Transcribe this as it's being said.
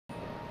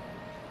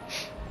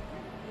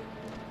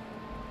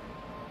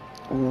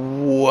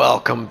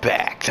Welcome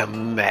back to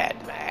Mad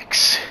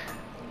Max.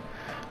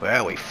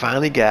 Well, we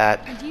finally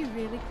got And you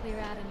really clear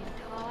out an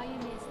entire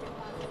nest of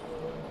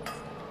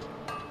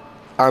bugs.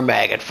 our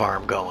maggot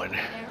farm going.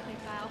 Apparently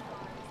wildfires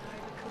are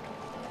overcooking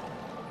the town.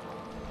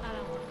 I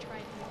don't want to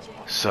trade you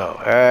a G.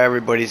 So,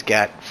 everybody's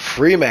got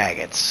free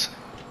maggots.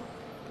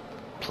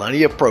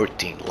 Plenty of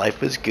protein.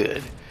 Life is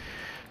good.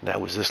 And that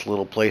was this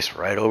little place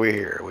right over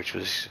here, which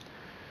was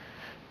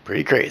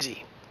pretty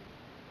crazy.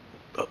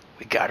 But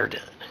we got her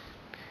done.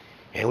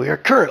 And we are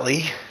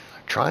currently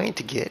trying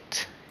to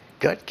get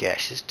Gut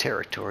Gash's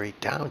territory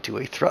down to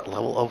a threat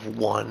level of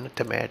 1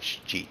 to match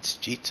Jeet's.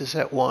 Jeet's is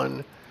at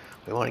 1.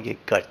 We want to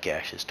get Gut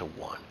Gash's to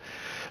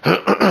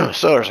 1.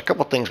 So there's a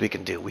couple things we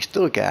can do. We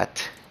still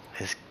got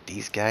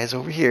these guys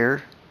over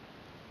here.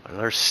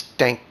 Another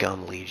Stank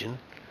Gum Legion.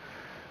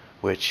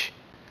 Which,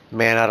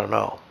 man, I don't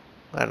know.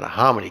 I don't know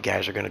how many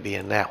guys are going to be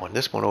in that one.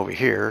 This one over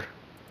here.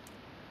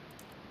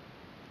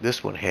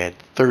 This one had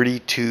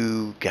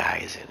 32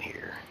 guys in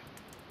here.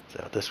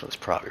 So this one's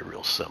probably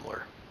real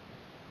similar.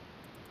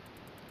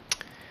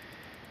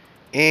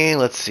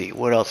 And let's see,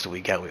 what else do we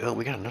got? Oh,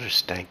 we got another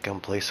stank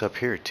gum place up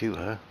here too,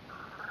 huh?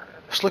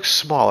 This looks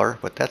smaller,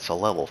 but that's a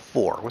level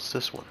 4. What's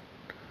this one?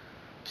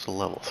 It's a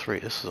level 3.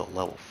 This is a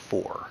level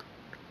 4.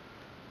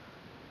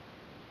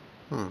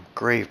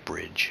 Grave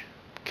Bridge.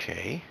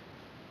 Okay.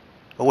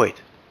 Oh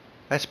wait,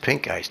 that's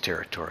Pink Eye's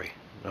territory.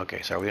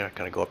 Okay, sorry, we're not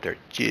going to go up there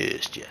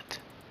just yet.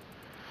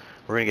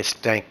 We're going to get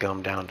stank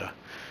gum down to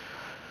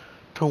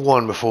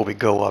 1 before we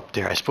go up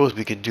there. I suppose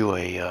we could do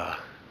a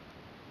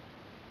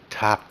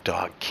top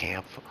dog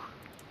camp.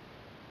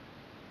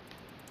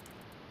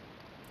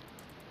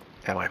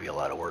 That might be a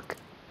lot of work.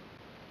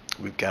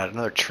 We've got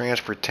another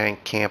transfer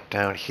tank camp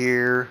down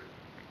here.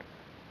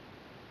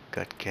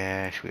 Gut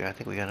Gash. I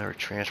think we got another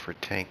transfer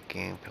tank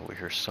camp over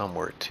here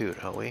somewhere too,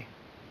 don't we?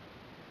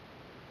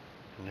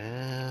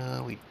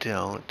 No, we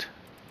don't.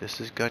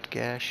 This is Gut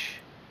Gash.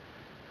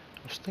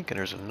 I was thinking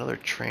there's another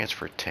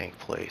transfer tank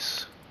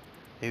place.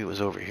 Maybe it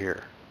was over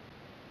here.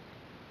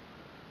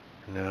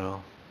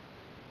 No.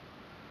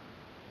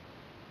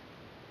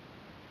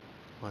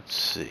 Let's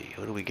see.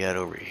 What do we got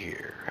over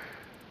here?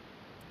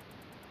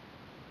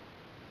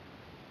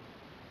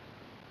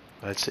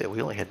 I'd say we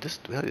only had this.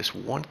 We had this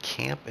one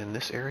camp in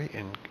this area.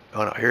 And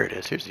oh no, here it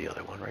is. Here's the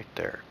other one right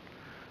there.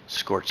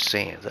 Scorched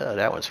Sands. Oh,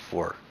 that one's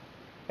 4.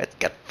 That's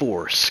got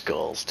 4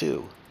 skulls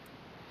too.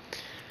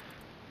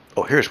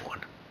 Oh, here's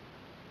one.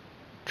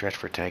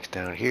 Transfer tanks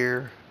down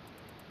here.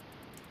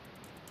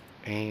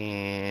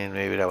 And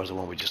maybe that was the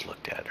one we just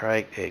looked at,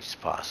 right? It's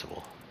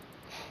possible.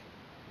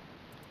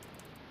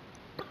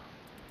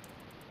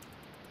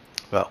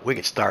 Well, we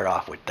could start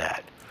off with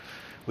that.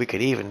 We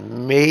could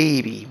even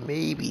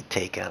maybe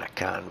take on a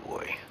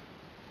convoy.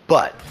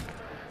 But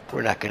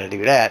we're not going to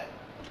do that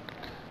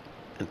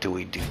until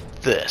we do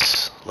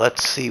this.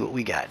 Let's see what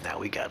we got now.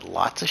 We got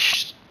lots of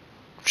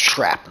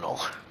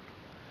shrapnel.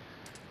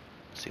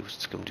 Let's see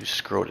what's going to do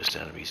Scrotus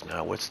enemies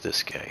now. What's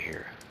this guy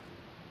here?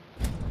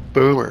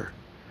 Boomer.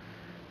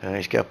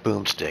 He's got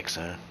boomsticks,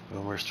 huh?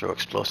 Boomers throw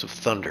explosive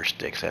thunder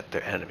sticks at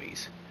their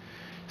enemies.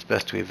 It's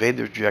best to evade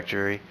their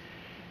trajectory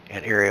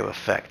and area of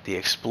effect. The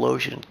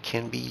explosion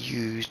can be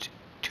used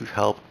to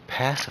help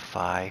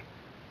pacify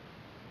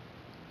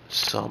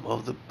some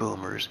of the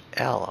boomers'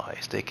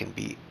 allies. They can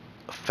be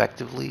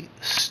effectively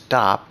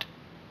stopped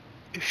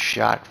if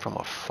shot from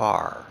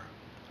afar.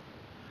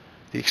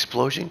 The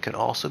explosion can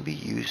also be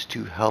used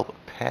to help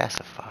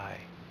pacify.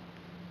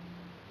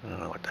 I don't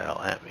know what the hell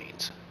that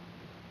means.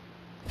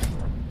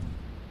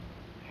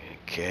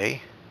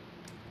 Okay.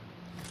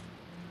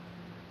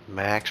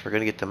 Max, we're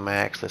going to get the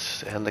max.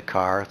 Let's end the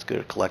car. Let's go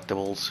to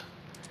collectibles.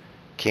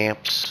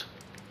 Camps.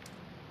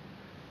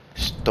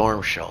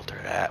 Storm shelter.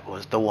 That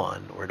was the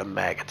one where the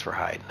maggots were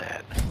hiding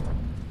at.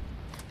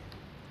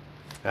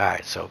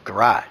 Alright, so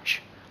garage.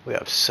 We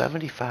have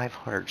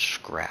 7,500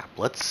 scrap.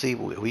 Let's see.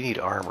 We need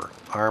armor.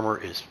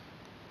 Armor is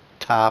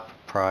top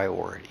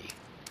priority.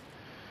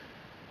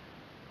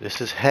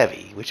 This is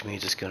heavy, which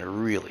means it's going to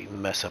really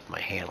mess up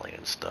my handling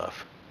and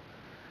stuff.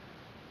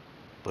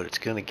 But it's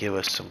going to give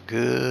us some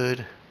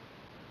good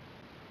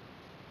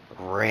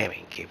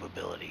ramming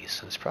capabilities.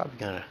 And it's probably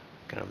going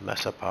to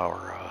mess up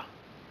our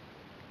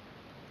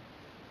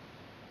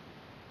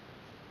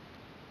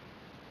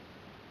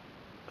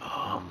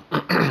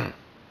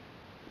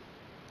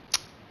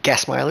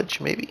gas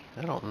mileage, maybe?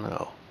 I don't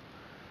know.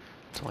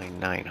 It's only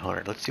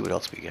 900. Let's see what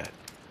else we got.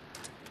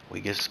 We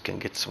just can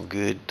get some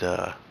good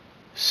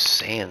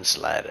sand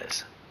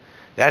sliders.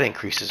 That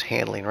increases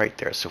handling right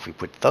there. So if we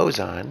put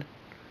those on,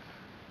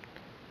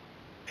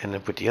 and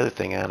then put the other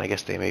thing on, I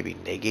guess they maybe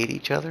negate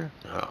each other?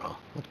 I don't know.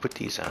 Let's put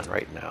these on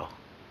right now.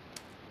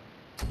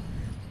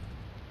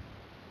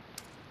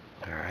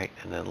 Alright,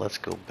 and then let's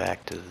go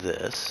back to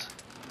this.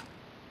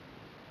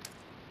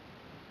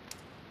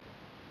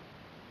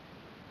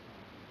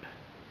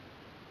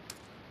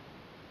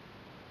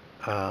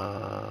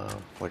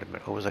 Wait a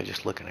minute, what was I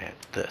just looking at?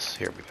 This,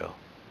 here we go.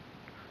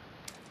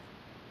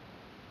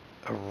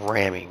 A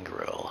ramming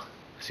grill.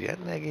 See, that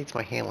negates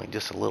my handling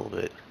just a little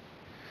bit.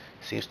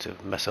 Seems to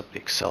mess up the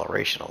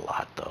acceleration a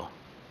lot, though.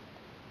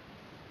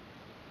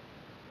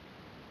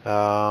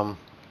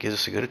 Gives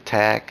us a good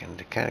attack, and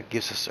it kind of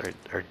gives us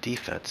our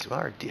defense.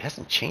 Well, it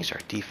hasn't changed our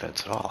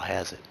defense at all,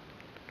 has it?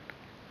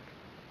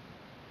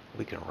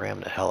 We can ram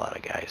the hell out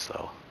of guys,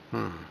 though.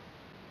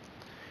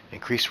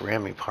 Increase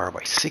ramming power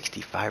by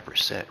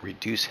 65%.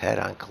 Reduce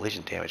head-on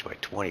collision damage by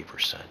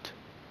 20%.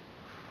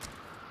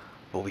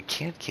 But we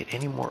can't get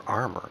any more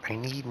armor. I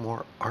need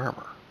more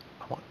armor.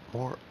 I want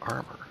more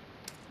armor.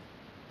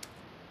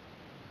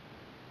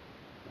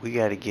 We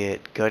got to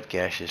get Gut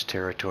Gash's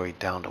territory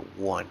down to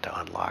 1 to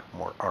unlock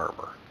more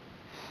armor.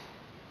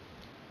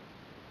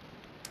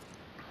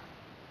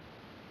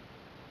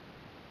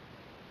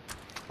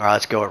 Alright,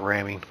 let's go at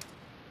ramming.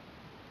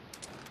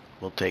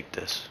 We'll take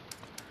this.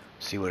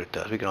 See what it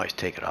does. We can always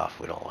take it off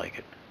if we don't like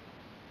it.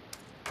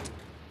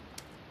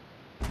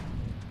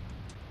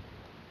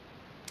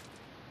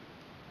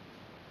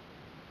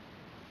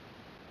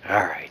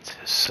 Alright,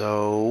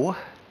 so...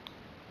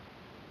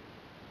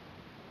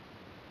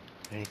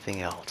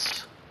 anything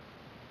else?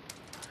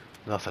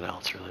 Nothing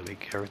else really.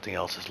 Everything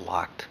else is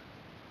locked.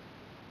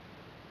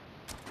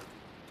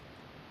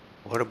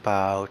 What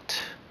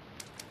about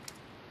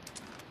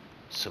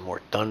some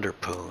more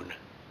Thunderpoon?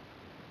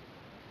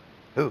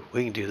 Ooh,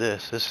 we can do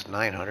this. This is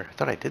 900. I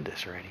thought I did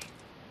this already.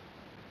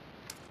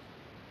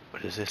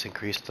 What does this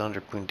increase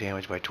Thunderpoon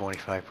damage by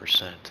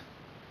 25%?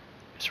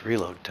 It's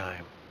reload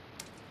time.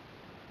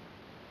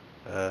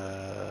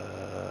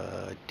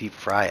 Deep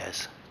fry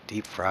us.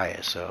 Deep fry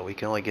us. So we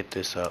can only get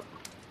this up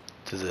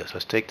to this.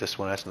 Let's take this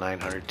one. That's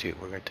 900 too.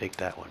 We're going to take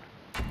that one.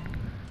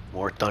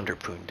 More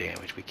Thunderpoon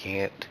damage. We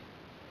can't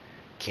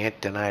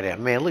deny that.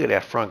 Man, look at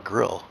that front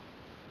grille.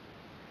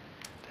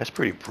 That's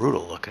pretty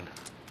brutal looking.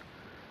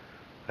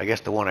 I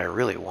guess the one I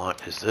really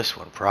want is this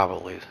one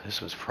probably.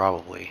 This one's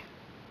probably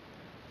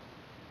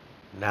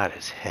not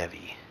as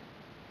heavy.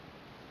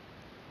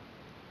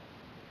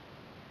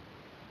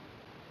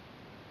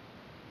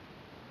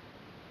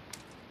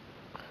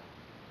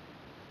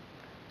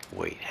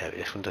 Wait, heavy.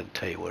 This one doesn't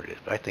tell you what it is,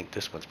 but I think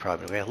this one's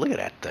probably... man, look at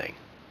that thing.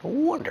 No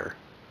wonder.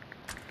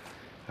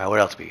 Alright, what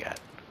else we got?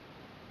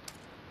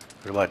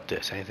 What about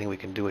this? Anything we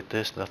can do with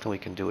this? Nothing we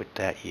can do with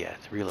that yet.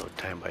 Reload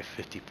time by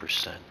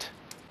 50%.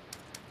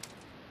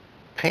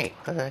 Paint.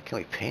 Can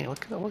we paint? What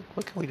can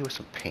we do with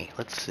some paint?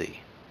 Let's see.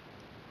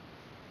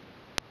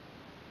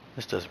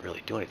 This doesn't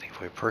really do anything.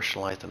 If we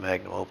personalize the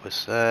Magnum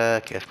Opus,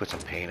 okay, let's put some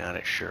paint on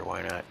it. Sure,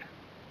 why not?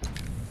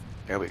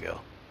 There we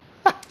go.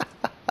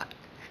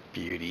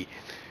 Beauty.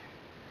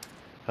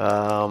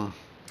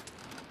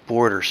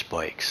 Border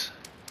spikes.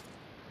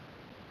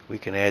 We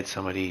can add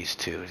some of these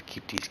too to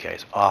keep these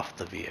guys off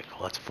the vehicle.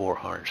 That's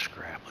 400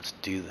 scrap. Let's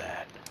do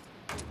that.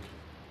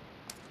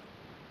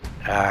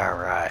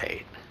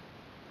 Alright.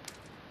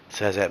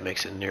 Says that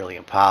makes it nearly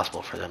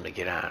impossible for them to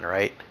get on,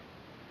 right?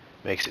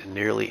 Makes it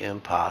nearly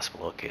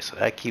impossible. Okay, so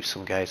that keeps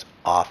some guys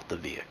off the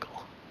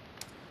vehicle.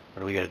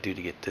 What do we got to do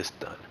to get this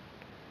done?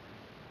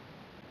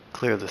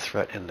 Clear the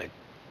threat in the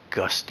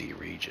gusty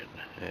region.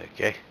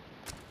 Okay.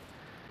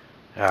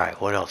 Alright,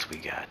 what else we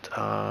got?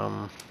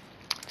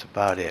 That's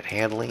about it.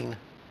 Handling.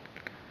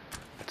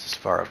 That's as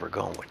far as we're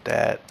going with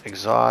that.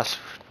 Exhaust.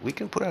 We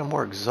can put on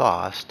more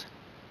exhaust,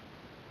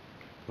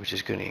 which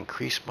is going to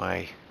increase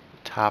my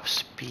top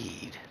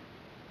speed.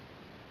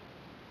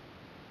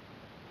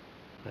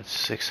 That's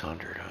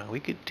 600. We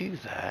could do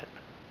that.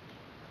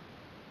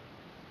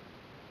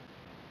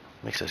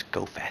 Makes us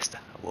go faster.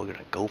 We're going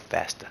to go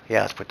faster.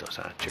 Yeah, let's put those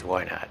on. Sure,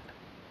 why not?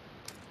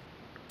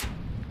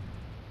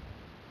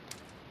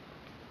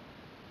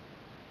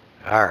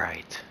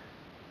 Alright.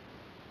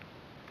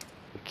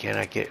 Can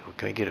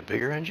we get a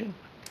bigger engine?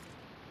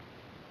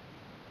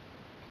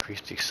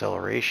 Increase the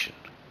acceleration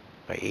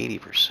by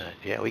 80%.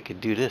 Yeah, we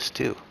could do this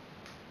too.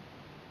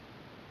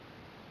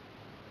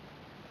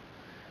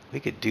 We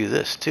could do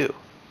this too.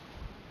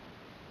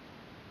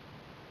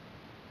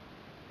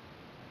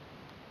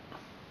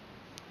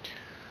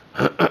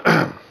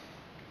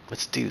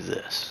 Let's do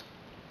this.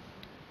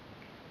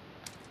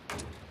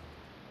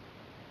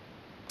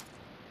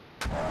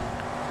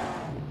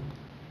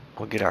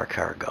 We'll get our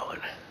car going.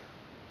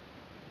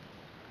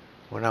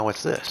 Well, now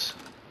what's this?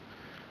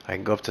 I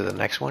can go up to the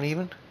next one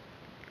even?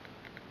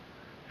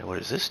 And what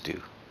does this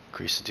do?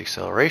 Increases the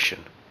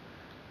acceleration.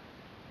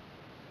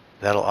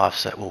 That'll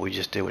offset what we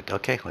just did with...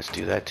 okay, let's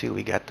do that too.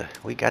 We got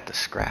the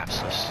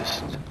scraps. Let's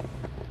just...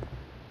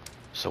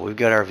 so we've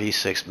got our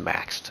V6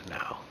 maxed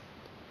now.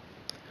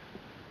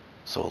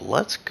 So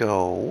let's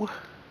go...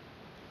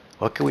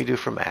 what can we do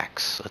for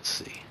max? Let's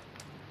see.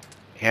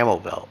 Ammo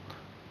belt.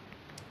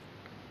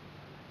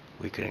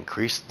 We can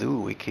increase... ooh,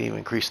 we can even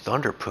increase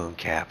Thunderpoon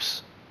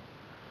caps.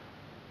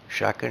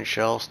 Shotgun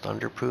shells,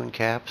 Thunderpoon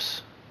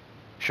caps.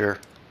 Sure.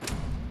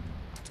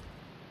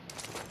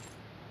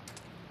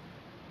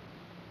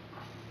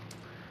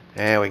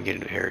 And we can get a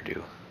new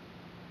hairdo.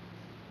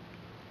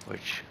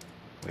 Which,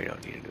 we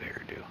don't need a new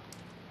hairdo.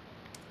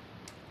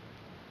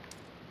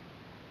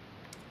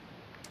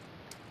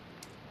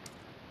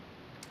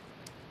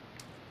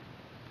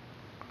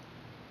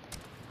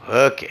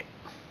 Okay.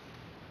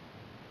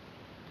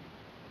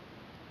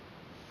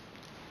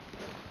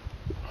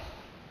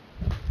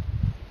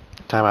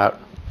 Time out.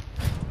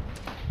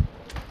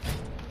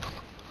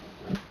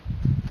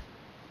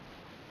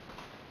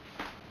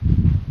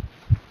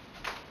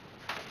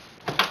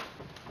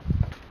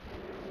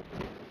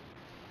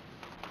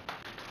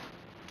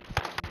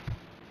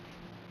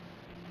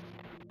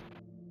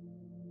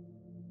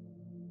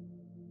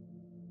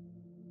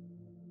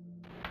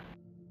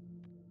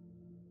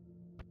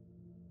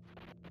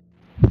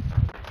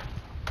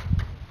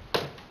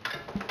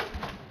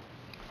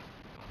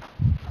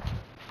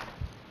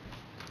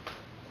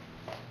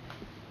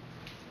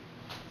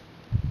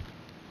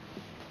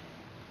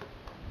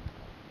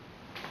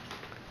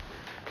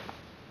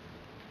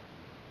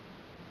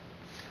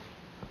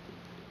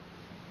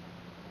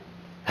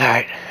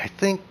 Alright, I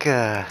think,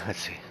 let's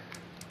see.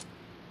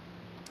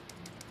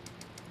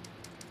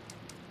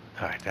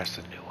 Alright, that's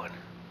the new one.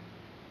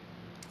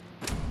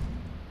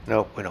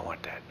 Nope, we don't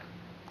want that.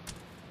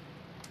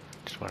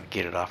 Just want to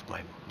get it off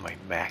my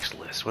max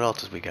list. What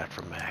else has we got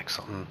for max?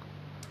 Something.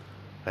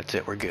 That's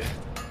it, we're good.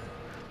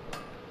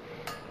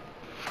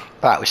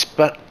 Alright, we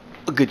spent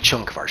a good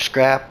chunk of our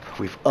scrap.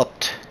 We've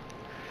upped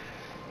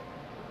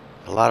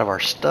a lot of our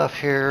stuff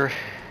here.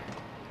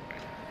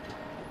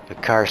 The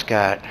car's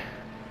got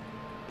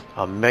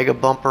a mega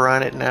bumper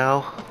on it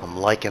now. I'm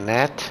liking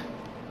that.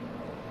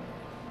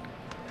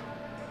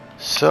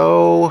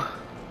 So,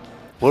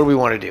 what do we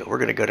want to do? We're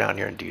going to go down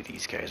here and do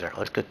these guys. All right,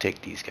 let's go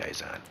take these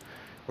guys on.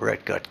 We're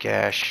at Gut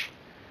Gash.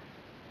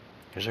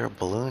 Is there a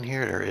balloon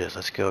here? There is.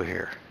 Let's go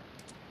here.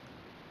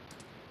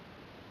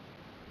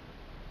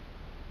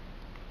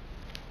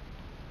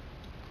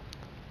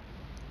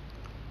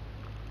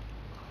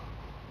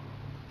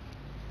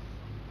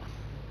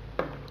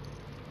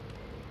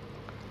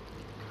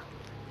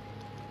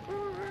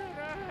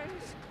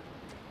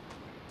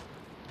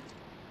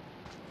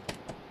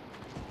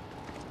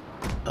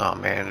 Oh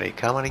man, are they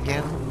coming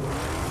again?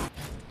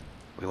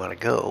 We want to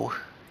go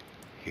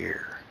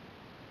here.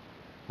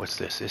 What's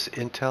this? Is this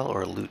intel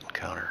or a loot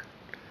encounter?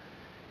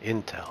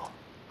 Intel.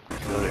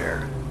 Let's go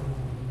there.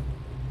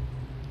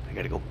 I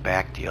gotta go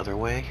back the other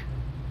way?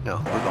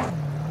 No, we're going.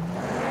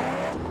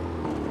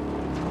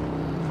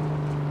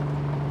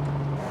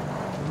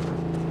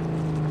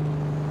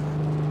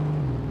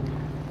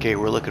 Okay,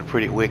 we're looking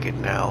pretty wicked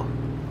now.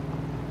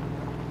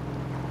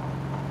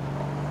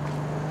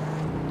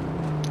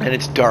 And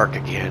it's dark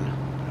again.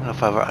 I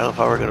don't know if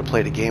I were going to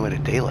play the game in the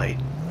daylight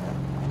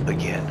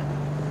again.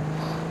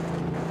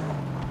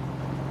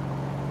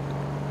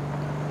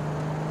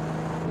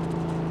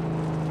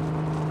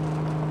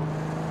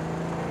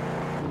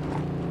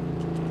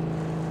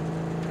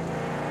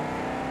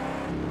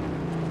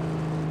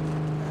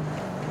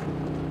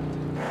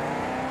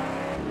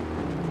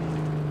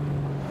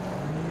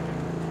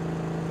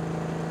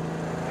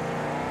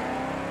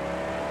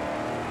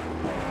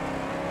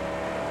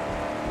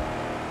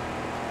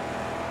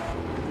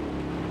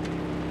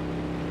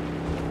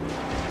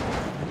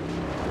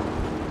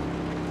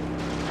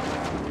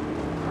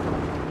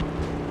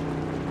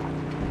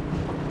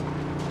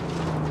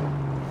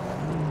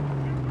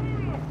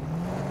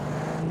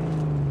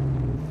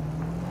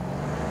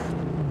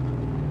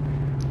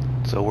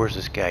 So where's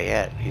this guy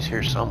at? He's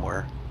here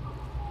somewhere.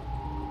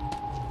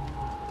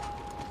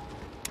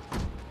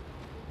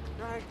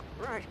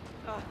 Right.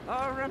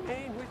 I'll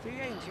remain with the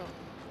angel.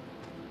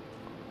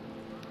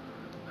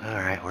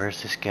 Alright,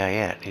 where's this guy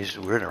at?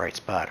 We're in the right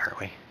spot, aren't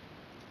we?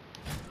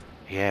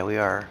 Yeah, we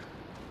are.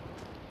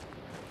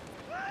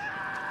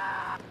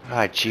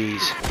 Ah,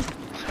 jeez.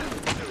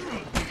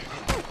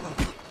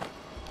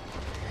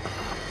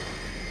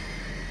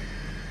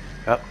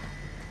 Oh,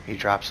 he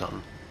dropped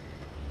something.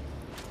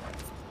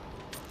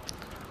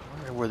 I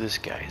wonder where this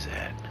guy's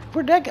at.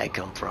 Where'd that guy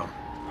come from?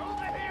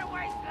 Over here,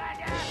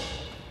 Wastelander!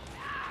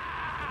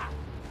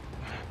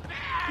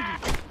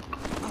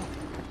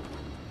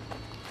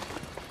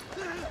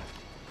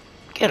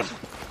 Get him.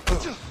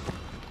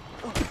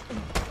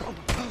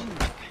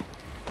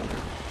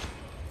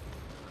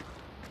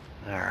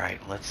 Alright,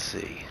 let's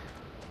see.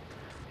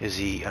 Is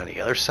he on the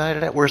other side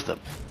of that? Where's the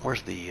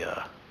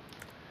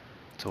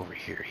it's over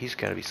here. He's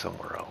gotta be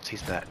somewhere else.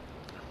 He's not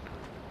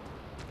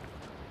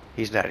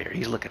here.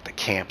 He's looking at the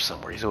camp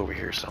somewhere. He's over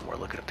here somewhere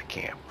looking at the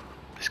camp.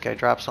 This guy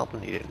dropped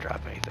something? He didn't drop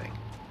anything.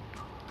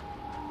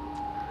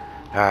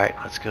 Alright,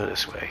 let's go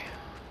this way.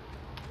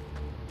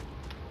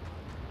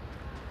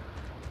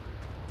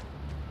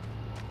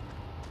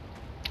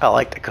 I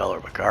like the color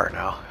of my car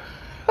now.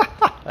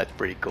 That's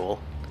pretty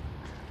cool.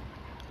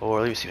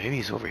 Or let me see, maybe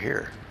he's over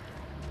here.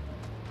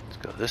 Let's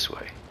go this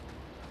way.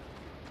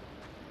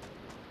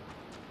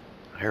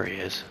 There he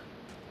is.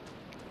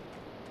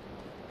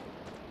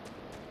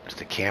 Is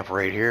the camp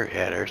right here?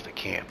 Yeah, there's the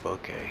camp.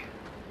 Okay.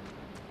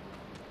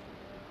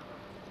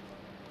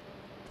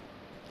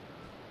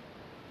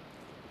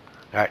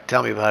 Alright,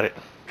 tell me about it.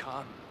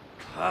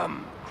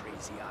 Come,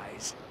 crazy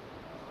eyes.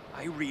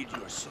 I read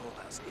your soul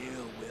has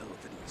ill will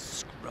for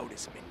these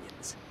Scrotus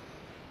minions.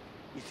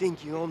 You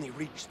think you only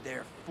reached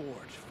their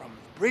forge from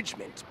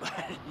Bridgement, but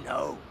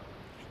no.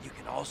 You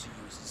can also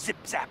use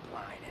zip-zap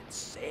line and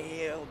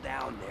sail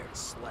down there to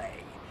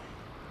slay.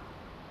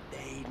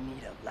 they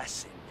need a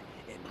lesson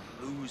in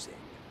losing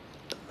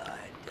blood.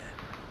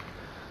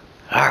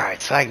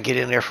 Alright, so I can get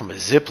in there from a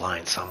zip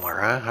line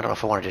somewhere, huh? I don't know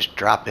if I want to just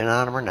drop in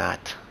on them or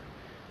not.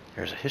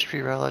 There's a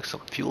history relic.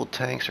 Some fuel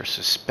tanks are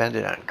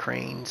suspended on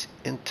cranes.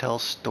 Intel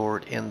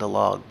stored in the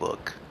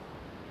logbook.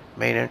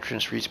 Main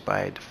entrance reached by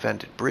a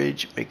defended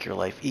bridge. Make your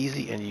life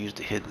easy and use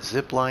the hidden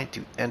zip line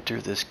to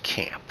enter this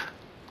camp.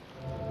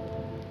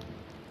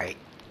 Alright,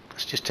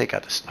 let's just take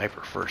out the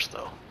sniper first,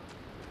 though.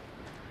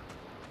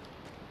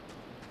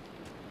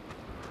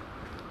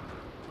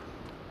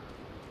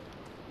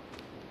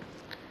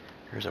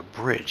 There's a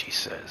bridge, he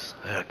says.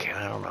 Okay,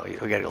 I don't know. We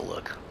gotta go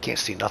look. Can't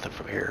see nothing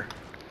from here.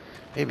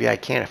 Maybe I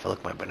can if I look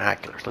at my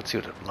binoculars. Let's see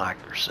what the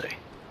binoculars say.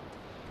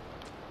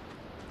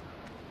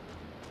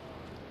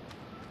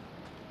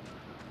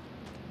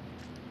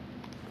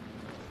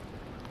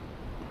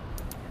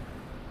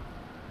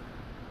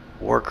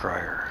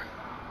 Warcrier.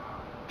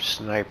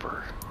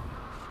 Sniper.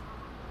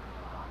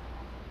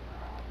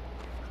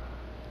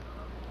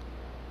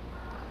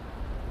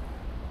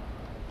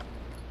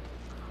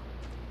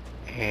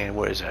 And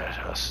what is that?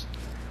 A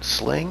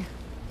sling?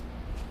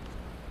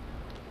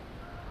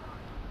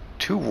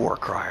 2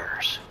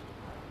 Warcriers.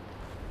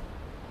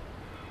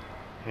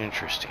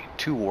 Interesting.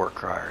 2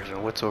 Warcriers.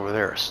 And what's over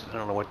there? I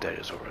don't know what that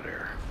is over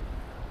there.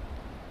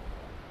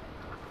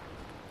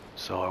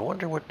 So I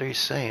wonder what they're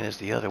saying is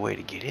the other way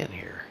to get in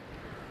here.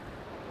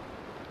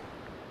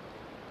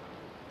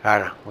 I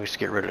don't know. We just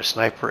get rid of the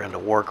sniper and the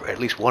at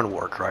least 1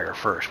 Warcrier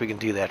first. We can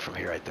do that from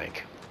here, I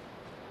think.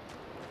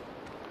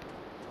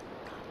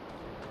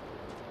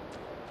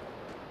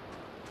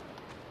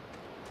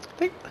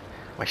 I think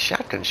my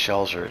shotgun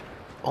shells are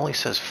only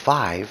says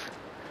 5.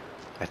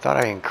 I thought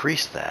I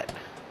increased that.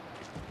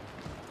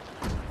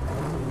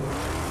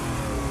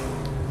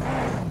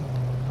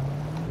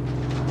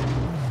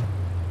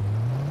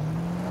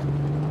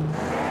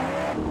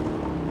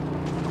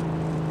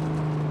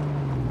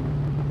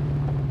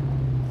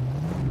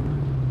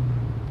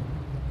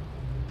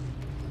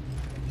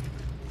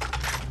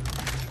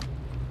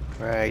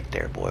 Right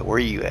there, boy. Where are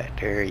you at?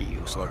 There you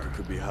Looks are. like it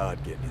could be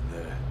hard getting in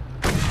there.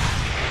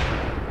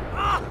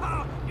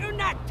 Oh, do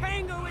not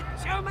tangle with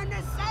German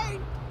the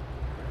Saint!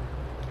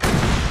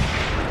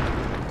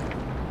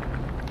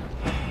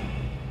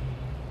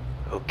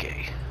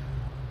 Okay.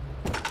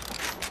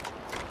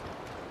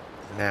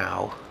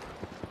 Now,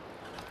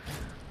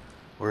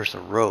 where's the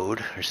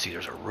road? Let's see,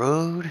 there's a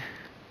road.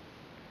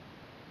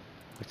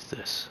 What's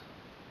this?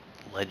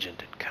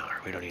 Legend encounter.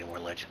 We don't need more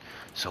legend.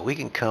 So we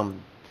can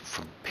come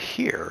from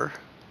here,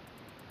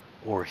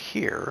 or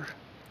here,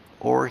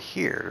 or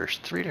here. There's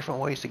 3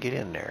 different ways to get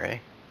in there, eh?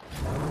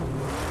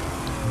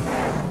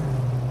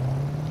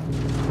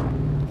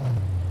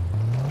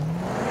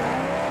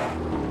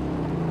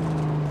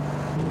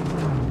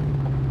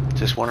 Is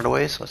this one of the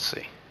ways? Let's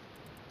see.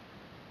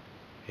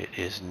 It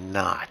is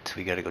not.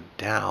 We gotta go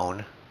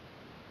down.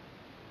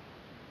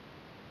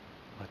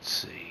 Let's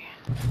see.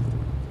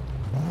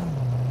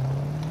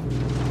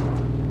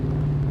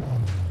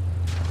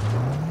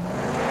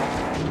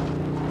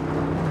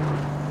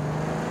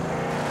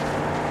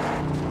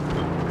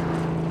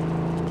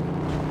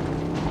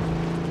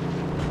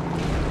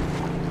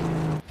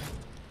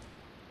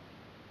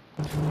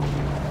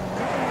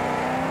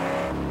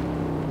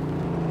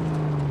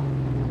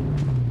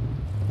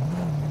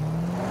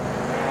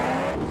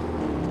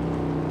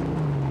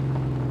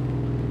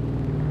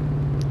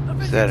 A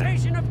that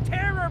visitation of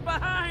terror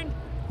behind!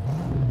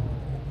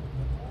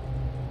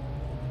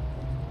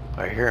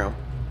 I hear him.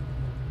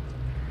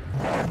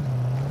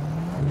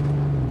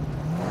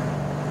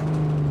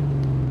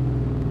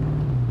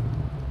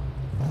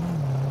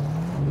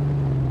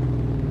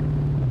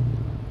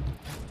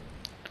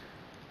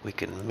 We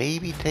can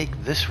maybe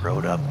take this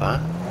road up, huh?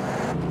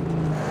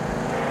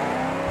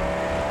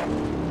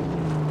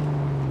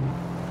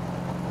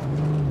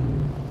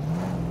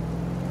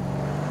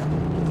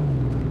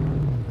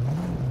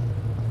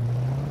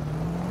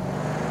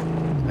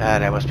 Ah,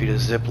 that must be the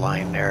zip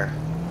line there.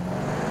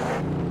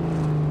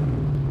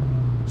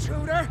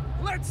 Shooter!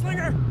 Lead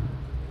slinger!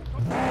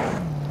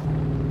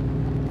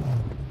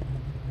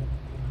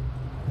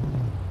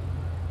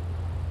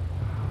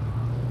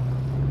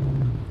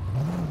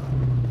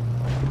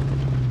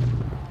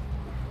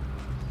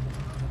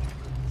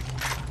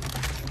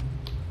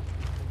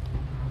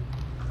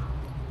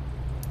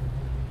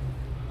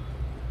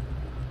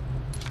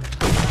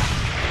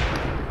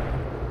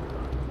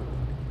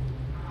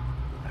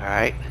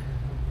 Alright.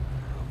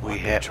 We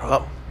have,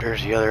 oh,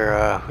 there's the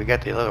other, we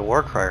got the other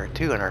Warcrier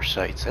too in our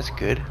sights. That's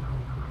good.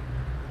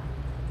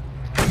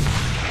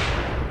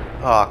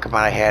 Oh, come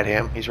on, I had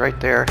him. He's right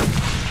there.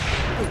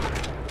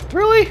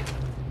 Really?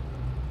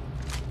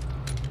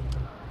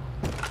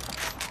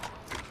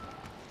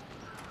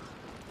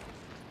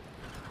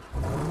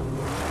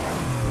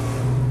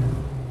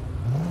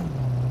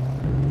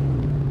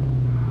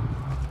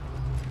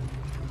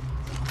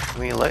 I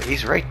mean,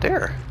 he's right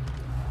there.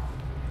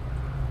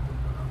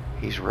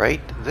 He's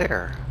right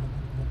there.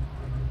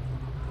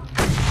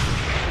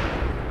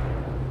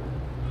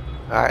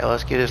 Alright,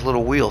 let's get his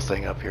little wheel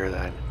thing up here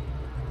then.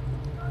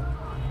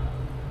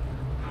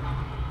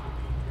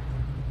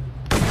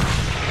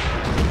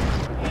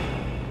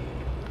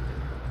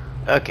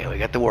 Okay, we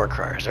got the war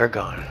cars. They're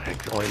gone. I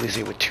can only leave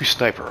it with 2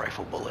 sniper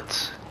rifle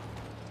bullets.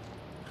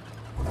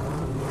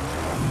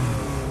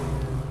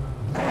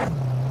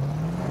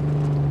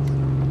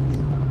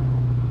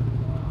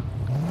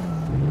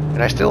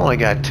 And I still only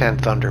got 10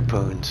 Thunder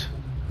Poons.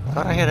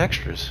 Thought I had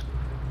extras.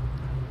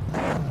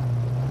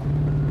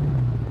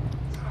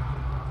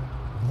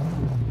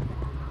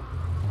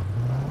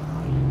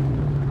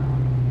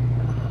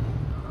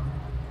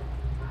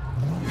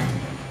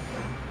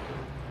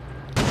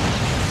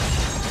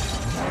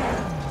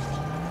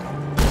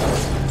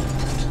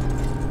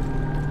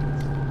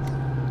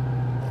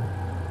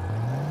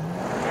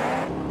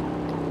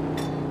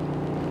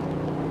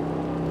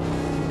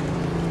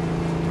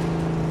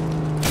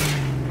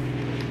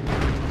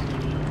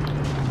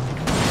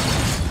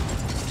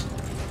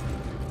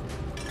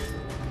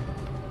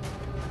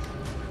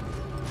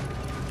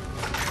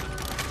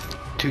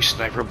 Two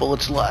sniper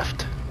bullets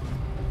left.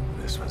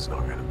 This one's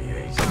not gonna be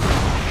easy.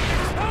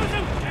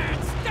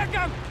 Stick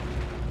him!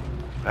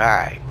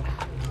 Alright.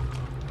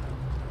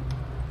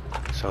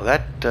 So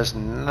that does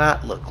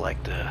not look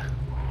like the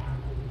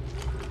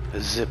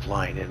zip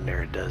line in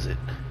there, does it?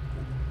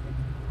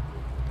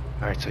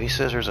 Alright, so he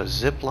says there's a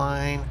zip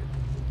line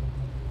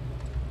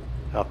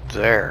up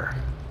there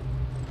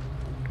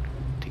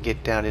to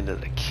get down into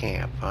the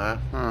camp, huh?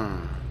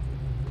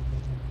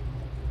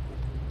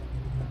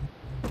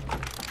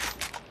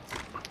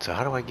 So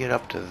how do I get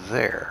up to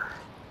there?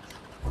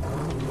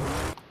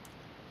 How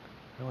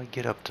do I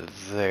get up to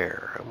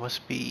there? It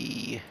must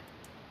be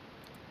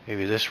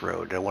maybe this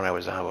road, the one I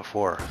was on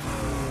before.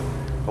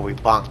 Oh, we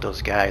bonked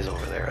those guys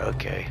over there.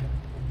 Okay.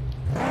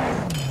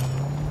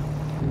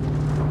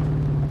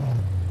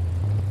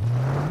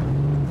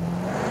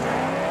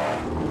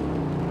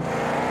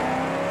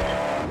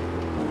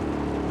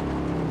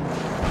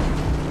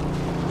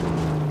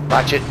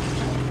 Watch it.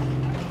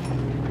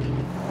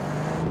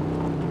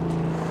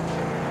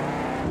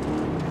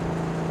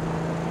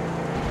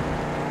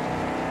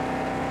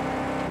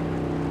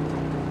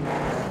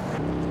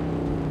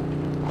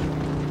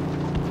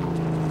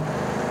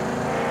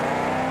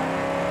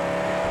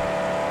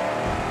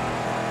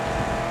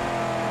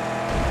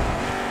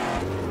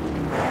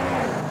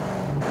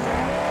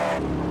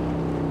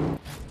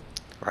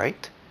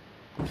 Right?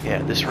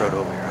 Yeah, this road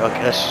over here.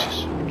 Okay, let's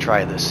just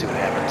try this, see what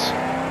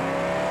happens.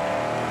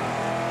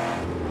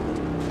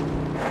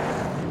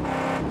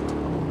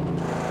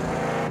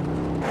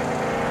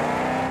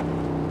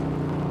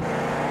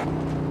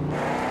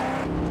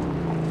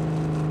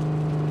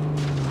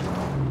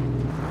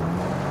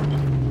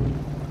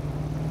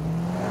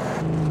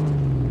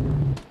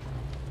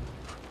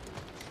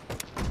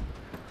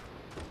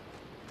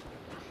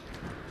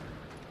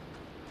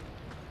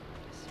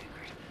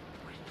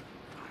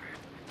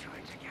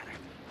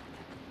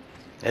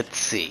 Let's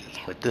see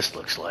what this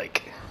looks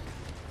like.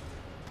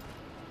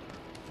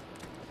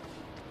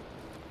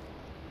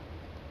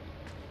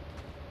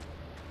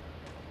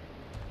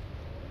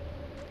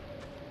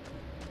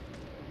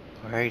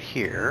 Right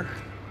here.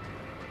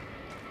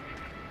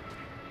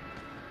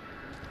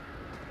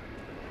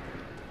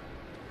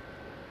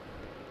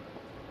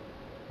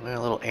 A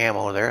little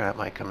ammo there, that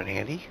might come in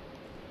handy.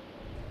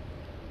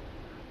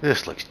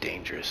 This looks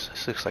dangerous.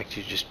 This looks like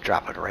you just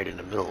drop it right in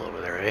the middle over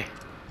there, eh?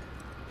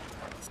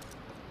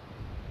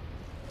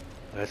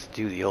 Let's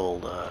do the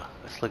old,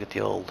 let's look at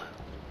the old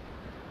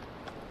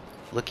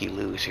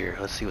looky-loos here.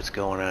 Let's see what's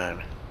going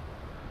on.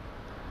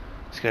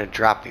 It's going to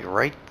drop me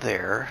right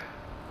there.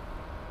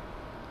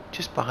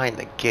 Just behind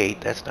the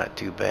gate. That's not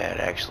too bad,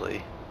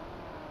 actually.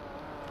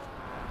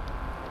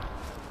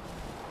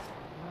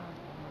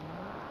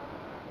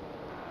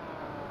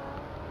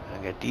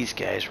 I got these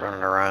guys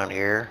running around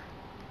here.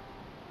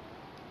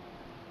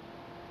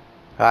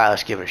 Alright,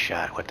 let's give it a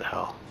shot. What the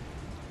hell?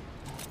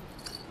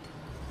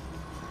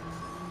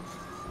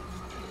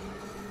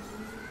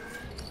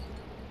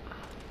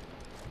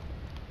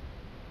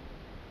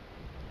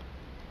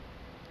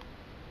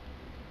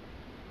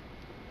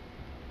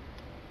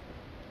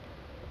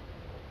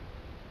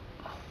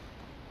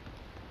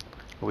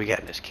 What we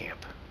got in this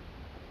camp?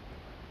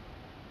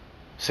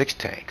 6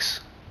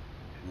 tanks.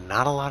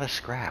 Not a lot of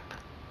scrap.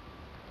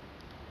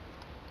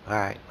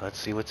 Alright, let's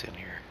see what's in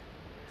here.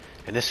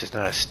 And this is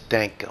not a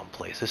stank gun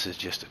place. This is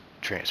just a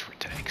transfer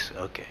tanks.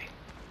 Okay.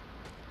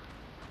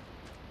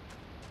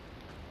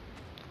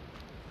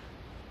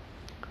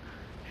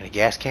 Any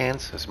gas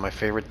cans? Those are my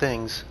favorite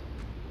things.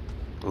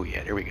 Oh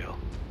yeah, there we go.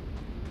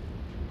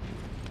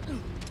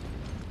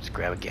 Let's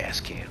grab a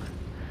gas can.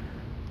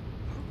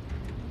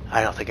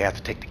 I don't think I have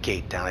to take the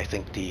gate down. I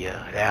think the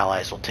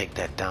Allies will take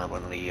that down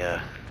when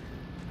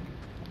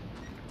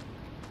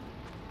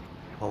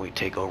we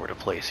take over the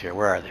place here.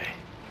 Where are they?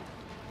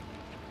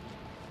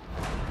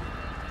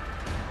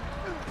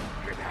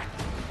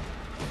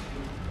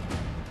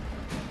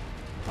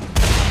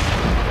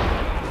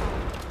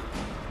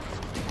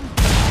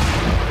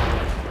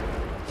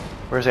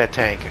 Where's that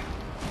tank?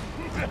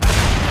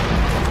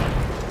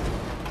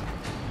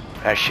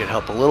 That should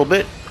help a little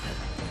bit.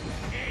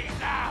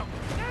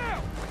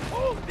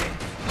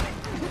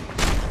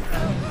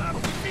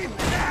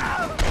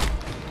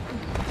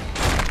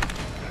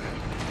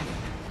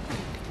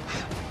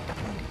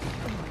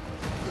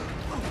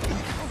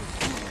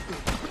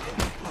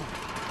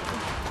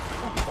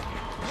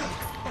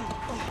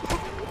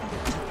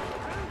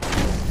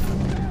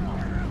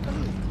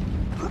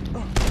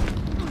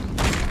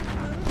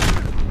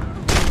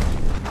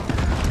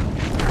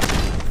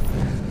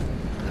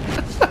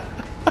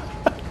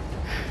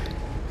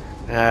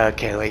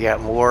 Okay, we got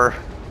more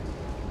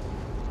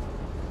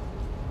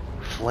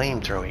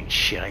flame throwing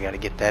shit. I gotta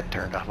get that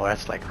turned off. Oh,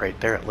 that's like right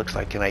there. It looks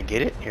like, can I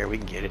get it? Here, we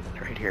can get it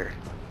right here.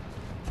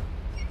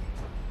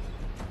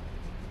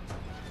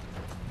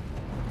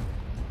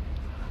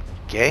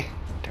 Okay,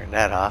 turn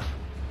that off.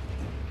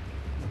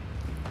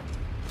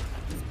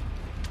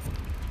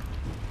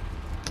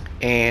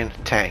 And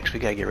tanks, we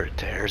gotta get rid of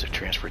tanks. There's a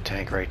transfer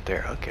tank right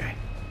there. Okay.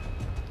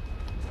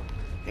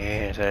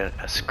 And is that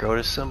a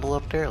Scrotus symbol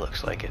up there?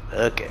 Looks like it.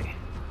 Okay.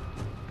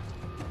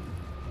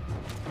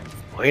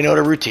 Well, you know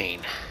the routine.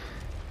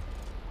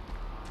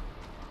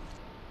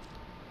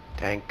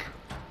 Tank.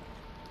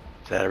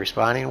 Is that a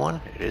responding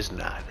one? It is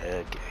not.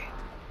 Okay.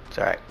 It's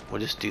alright. We'll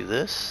just do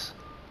this.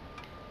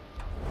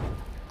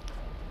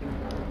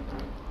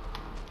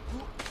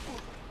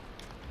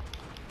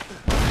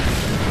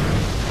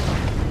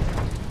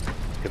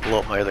 It blow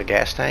up my other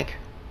gas tank.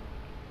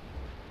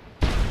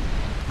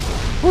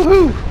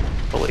 Woohoo!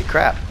 Holy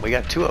crap. We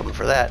got 2 of them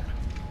for that.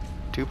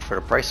 2 for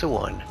the price of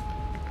 1.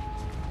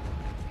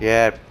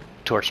 Yeah, it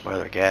torched my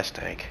other gas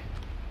tank.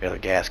 The other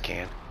gas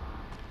can.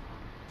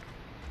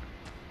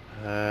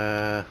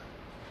 There's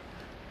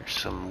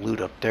some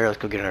loot up there. Let's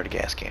go get another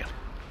gas can.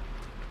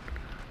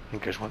 I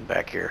think there's one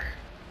back here.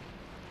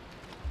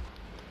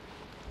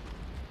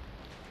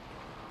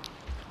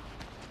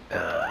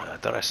 I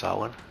thought I saw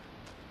one.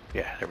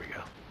 Yeah, there we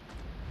go.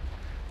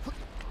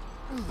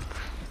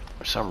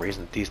 For some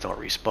reason these don't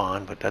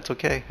respawn, but that's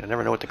okay. I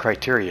never know what the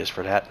criteria is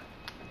for that.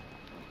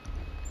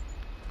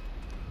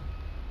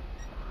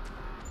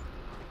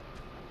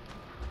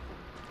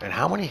 And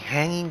how many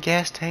hanging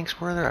gas tanks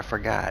were there? I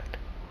forgot.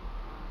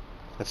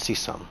 Let's see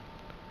some.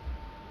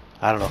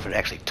 I don't know if it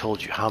actually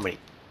told you how many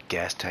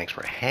gas tanks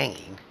were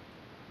hanging.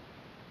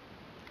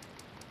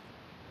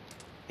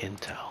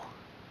 Intel.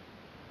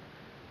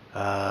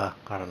 I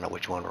don't know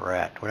which one we're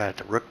at. We're not at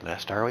the Rook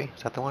nest, are we?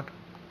 Is that the one?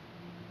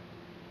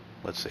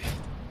 Let's see.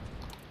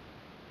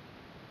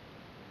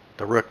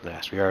 The Rook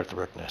nest. We are at the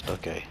Rook nest.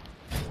 Okay.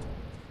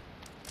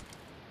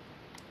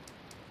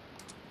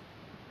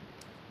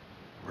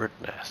 Rook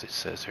nest. It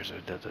says there's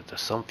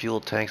some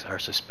fuel tanks are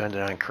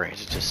suspended on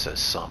cranes. It just says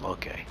some.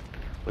 Okay.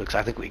 Looks.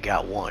 I think we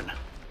got one.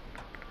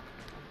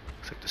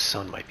 Looks like the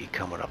sun might be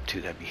coming up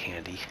too. That'd be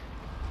handy.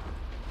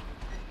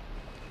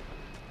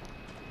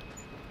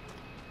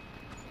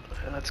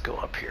 Let's go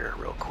up here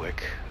real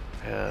quick.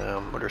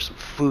 There's some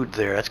food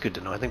there. That's good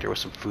to know. I think there was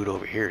some food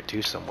over here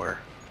too somewhere.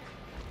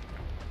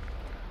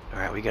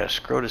 Alright, we got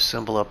a Scrotus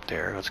symbol up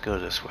there. Let's go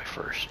this way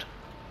first.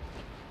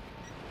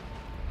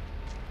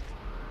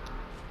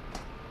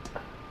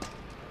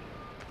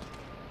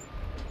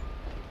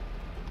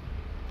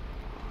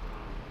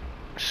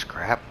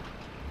 Scrap.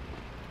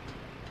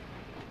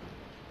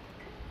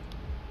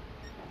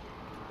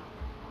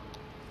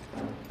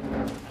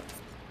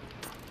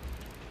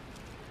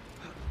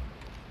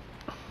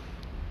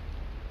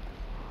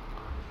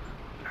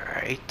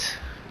 Alright.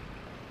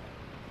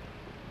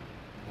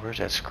 Where's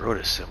that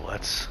Scrotus symbol?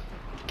 That's...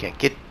 Can't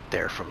get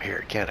there from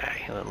here, can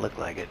I? It doesn't look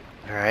like it.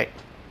 Alright.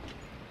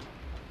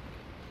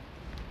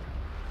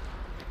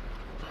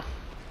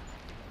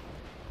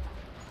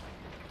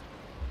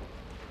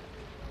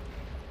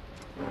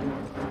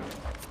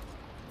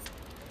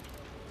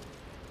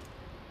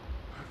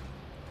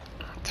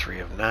 Three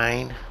of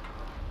 9.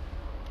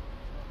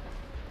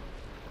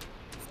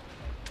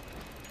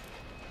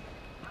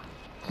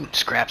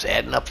 Scrap's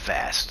adding up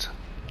fast.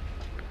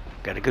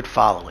 Got a good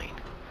following.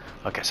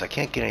 Okay, so I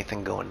can't get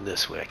anything going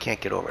this way. I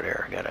can't get over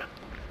there.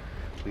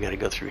 We gotta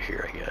go through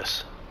here, I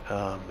guess.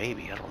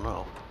 Maybe, I don't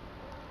know.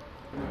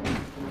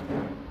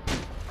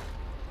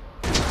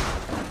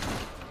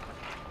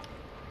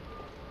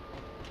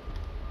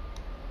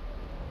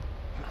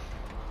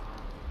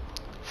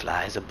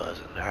 Flies a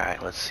buzzing. All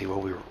right, let's see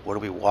what are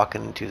we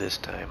walking into this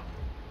time.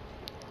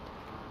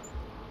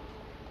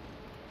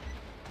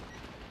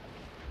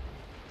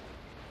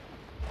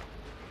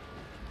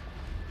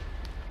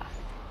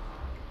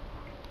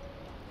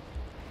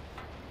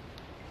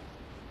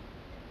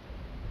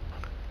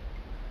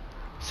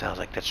 Sounds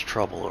like that's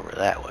trouble over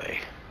that way.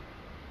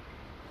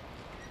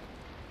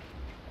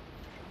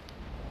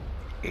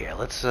 Yeah,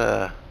 let's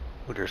oh,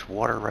 there's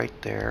water right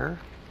there.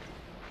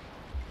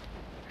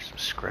 There's some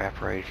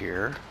scrap right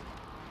here.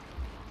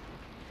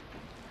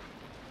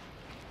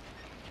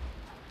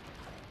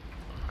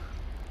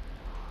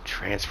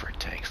 Transfer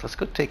tanks. Let's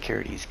go take care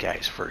of these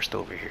guys first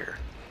over here.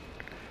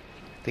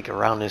 I think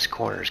around this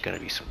corner is going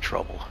to be some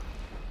trouble.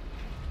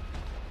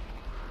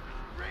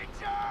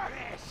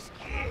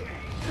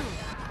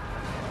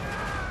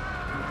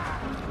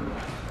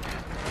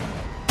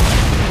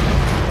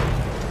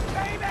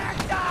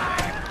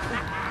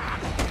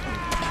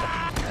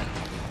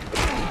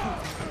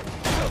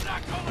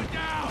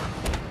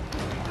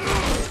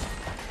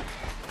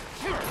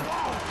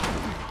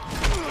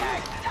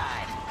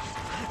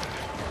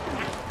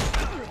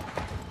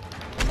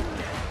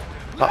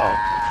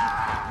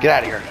 Uh-oh. Get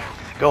out of here.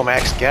 Go,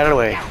 Max. Get out of the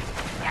way.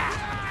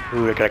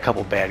 Ooh, we got a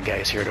couple bad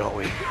guys here, don't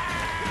we?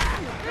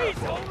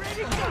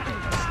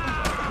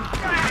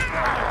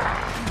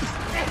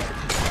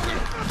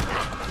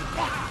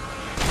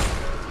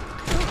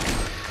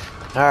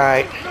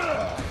 Alright.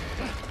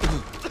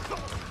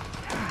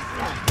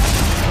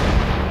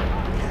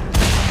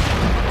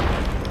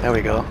 There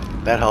we go.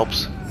 That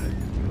helps.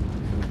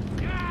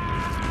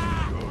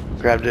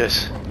 Grab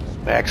this,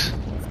 Max.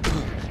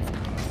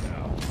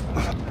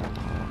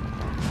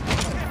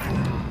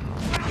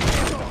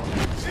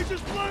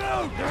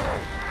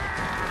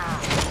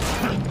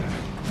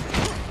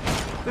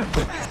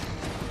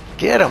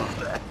 Get him!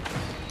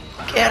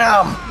 Get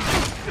him!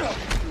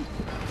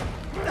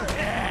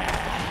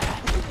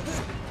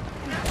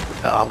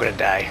 Oh, I'm gonna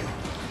die.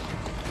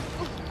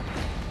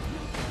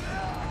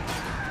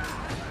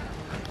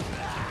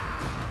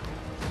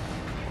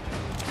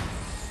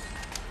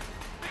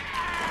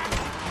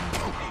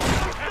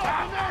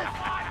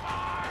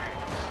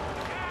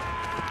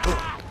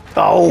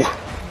 Oh!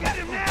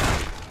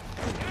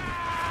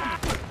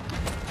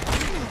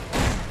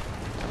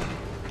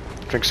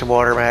 Drink some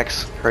water,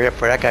 Max. Hurry up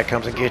before that guy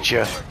comes and gets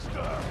you.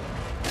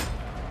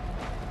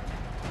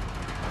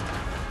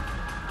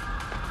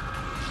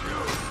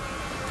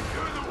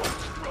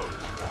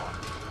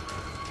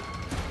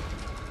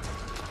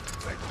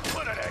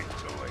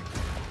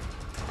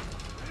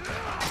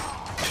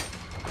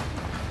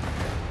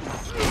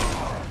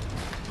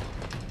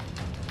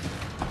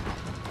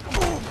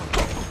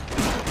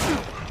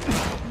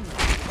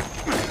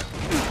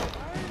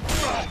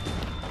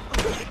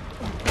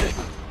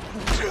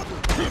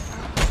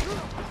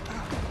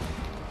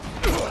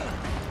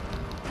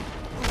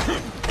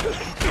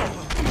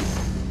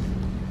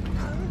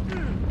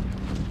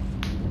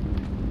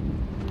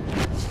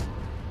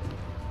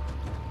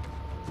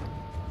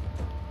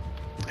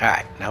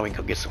 Alright, now we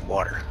can go get some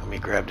water. Let me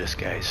grab this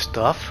guy's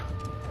stuff.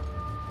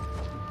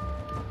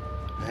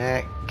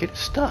 Get his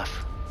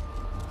stuff.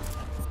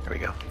 There we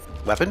go.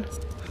 Weapon.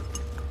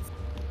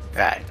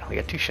 Alright, we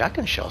got 2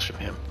 shotgun shells from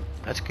him.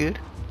 That's good.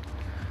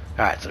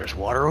 Alright, so there's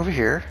water over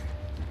here.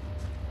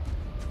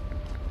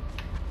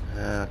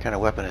 What kind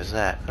of weapon is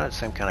that? Not the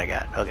same kind I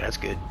got. Okay, that's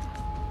good.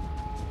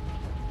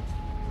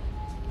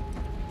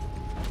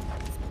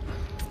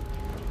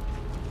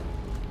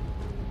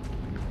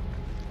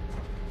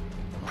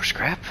 More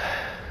scrap.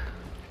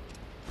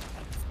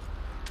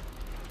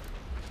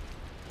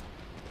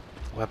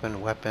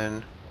 Weapon,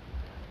 weapon,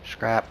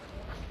 scrap.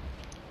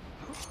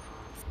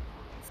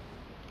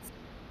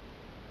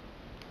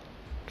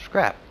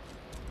 Scrap.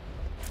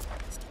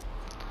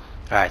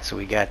 Alright, so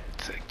we got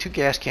 2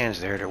 gas cans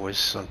there. There was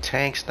some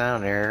tanks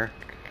down there.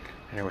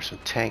 And there were some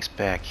tanks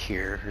back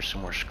here. Here's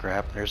some more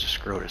scrap. There's a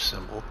Scrotus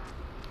symbol.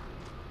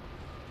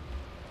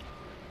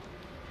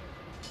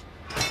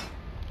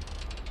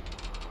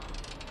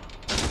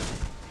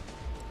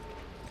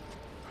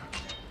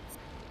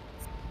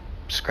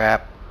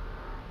 Scrap.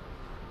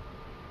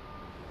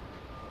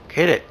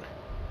 Hit it.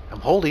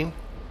 I'm holding.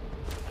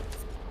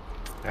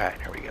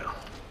 Alright, here we go.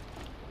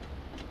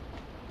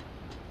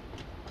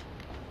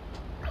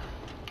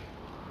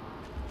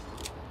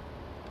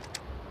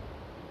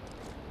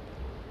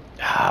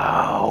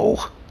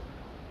 Ow.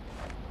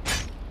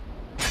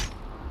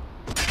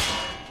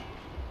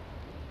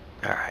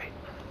 Alright.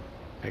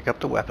 Pick up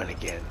the weapon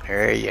again.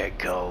 There you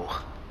go.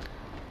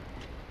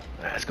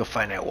 Alright, let's go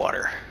find that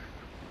water.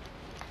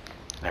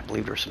 I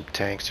believe there's some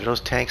tanks. Are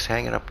those tanks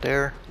hanging up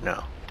there?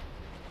 No.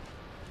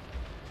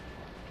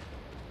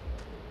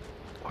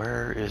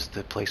 Where is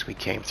the place we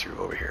came through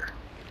over here?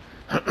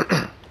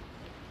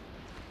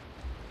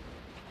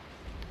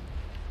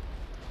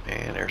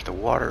 And there's the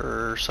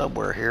water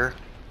somewhere here.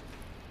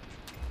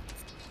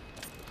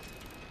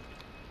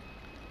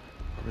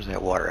 Where's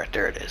that water at?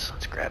 There it is.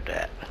 Let's grab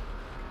that.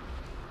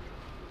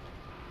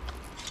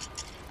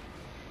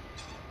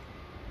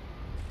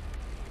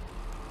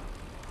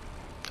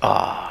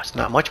 Ah, it's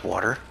not much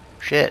water.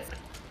 Shit.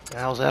 What the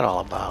hell's that all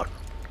about?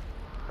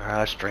 Alright,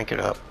 let's drink it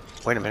up.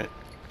 Wait a minute.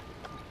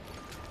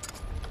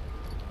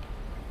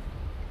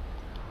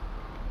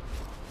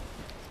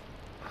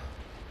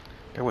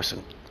 There was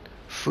some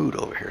food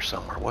over here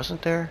somewhere,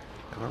 wasn't there?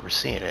 I remember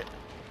seeing it.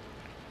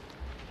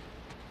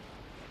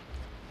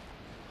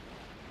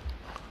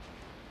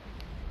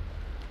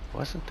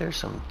 Wasn't there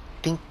some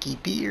dinky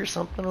bee or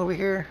something over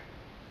here?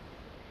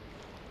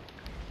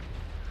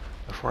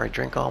 Before I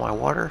drink all my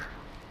water?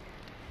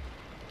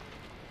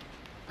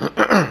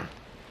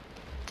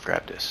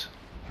 Grab this.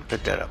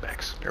 Pick that up,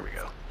 X. There we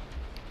go.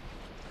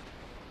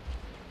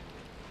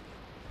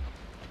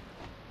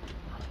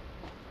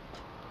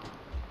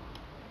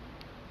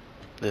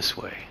 This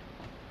way.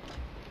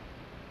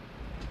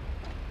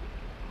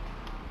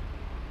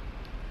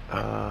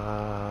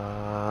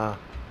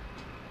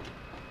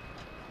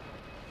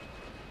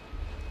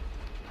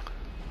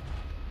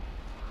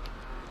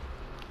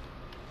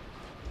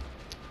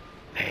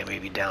 Hey,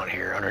 maybe down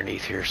here,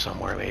 underneath here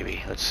somewhere,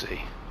 maybe. Let's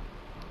see.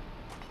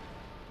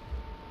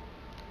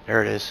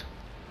 There it is.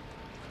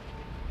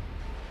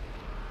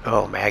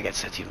 Oh,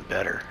 maggots, that's even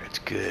better. It's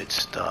good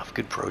stuff.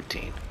 Good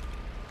protein.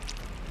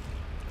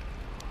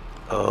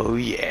 Oh,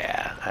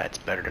 yeah. That's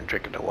better than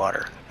drinking the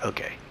water.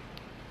 Okay.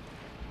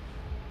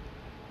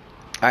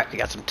 Alright, we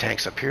got some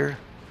tanks up here.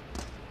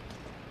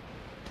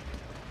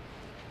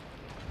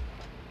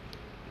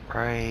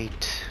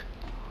 Right.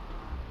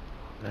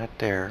 Not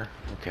there.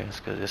 Okay, let's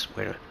go this way.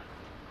 Wait a minute.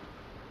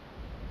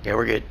 Yeah,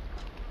 we're good.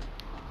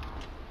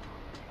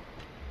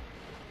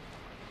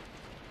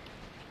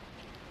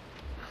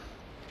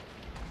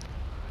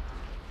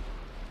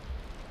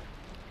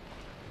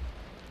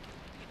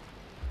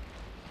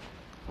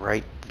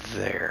 Right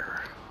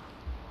there.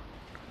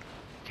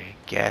 Okay,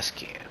 gas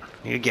can.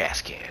 Need a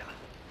gas can.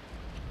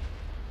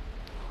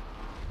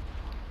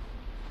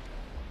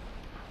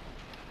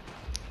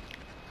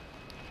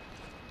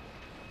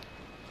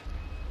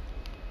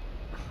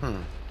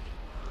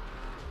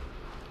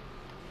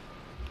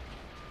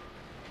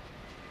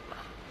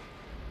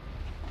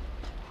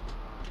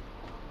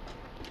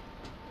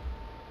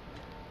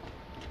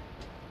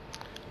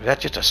 Was that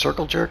just a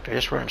circle jerk? Did I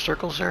just run in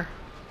circles there?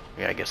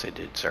 Yeah, I guess I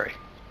did. Sorry.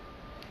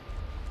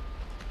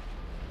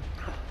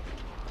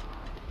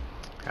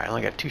 I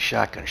only got 2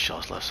 shotgun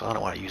shells left, so I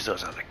don't want to use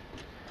those on the...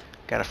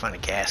 Gotta find a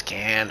gas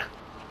can.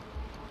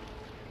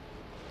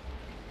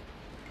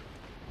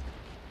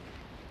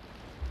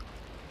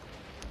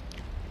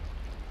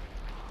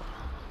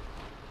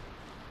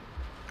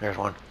 There's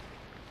one.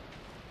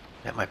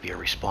 That might be a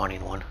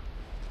respawning one.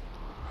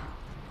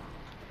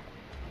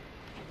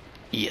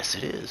 Yes,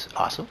 it is.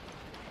 Awesome.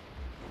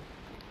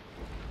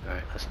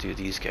 Alright, let's do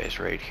these guys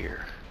right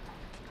here.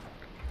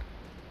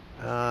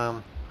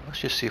 Let's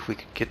just see if we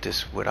can get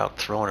this without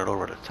throwing it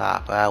over the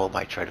top. We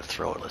might try to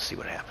throw it. Let's see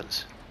what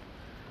happens.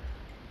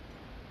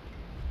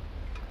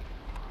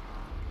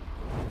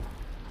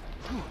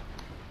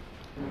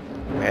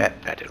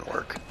 That didn't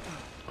work.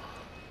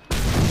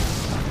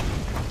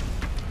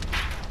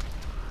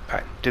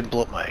 Alright, didn't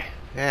blow up my...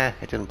 it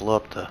didn't blow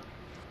up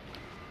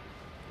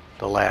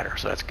the ladder,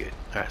 so that's good.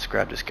 Alright, let's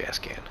grab this gas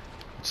can.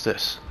 What's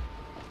this?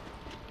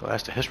 Oh,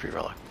 that's the history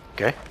relic.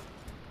 Okay.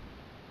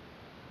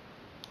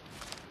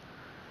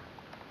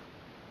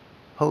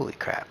 Holy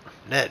crap.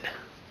 Ned.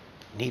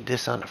 Need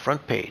this on the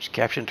front page.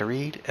 Caption to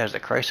read. As the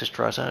crisis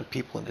draws on,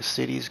 people in the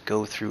cities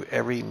go through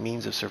every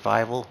means of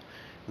survival.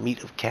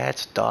 Meat of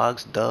cats,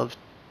 dogs, doves.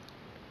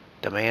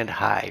 Demand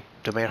high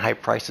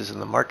prices in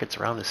the markets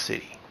around the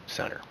city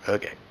center.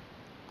 Okay.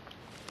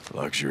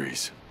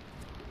 Luxuries.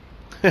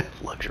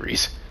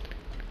 Luxuries.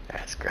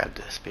 Let's grab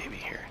this baby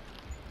here.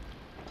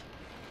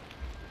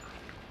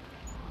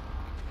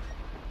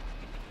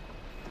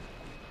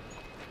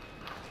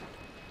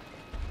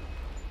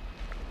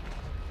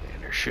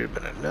 And there should have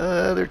been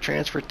another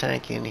transfer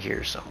tank in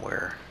here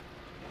somewhere.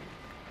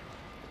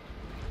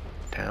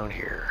 Down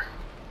here.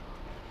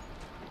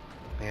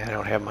 Yeah, I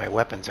don't have my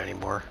weapons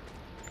anymore.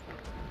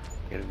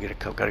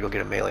 Gotta go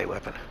get a melee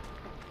weapon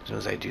as soon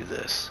as I do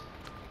this.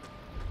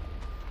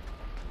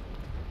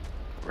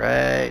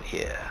 Right,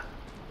 yeah.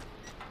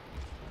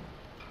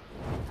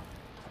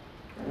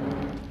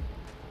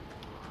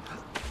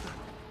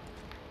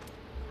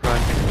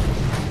 Run.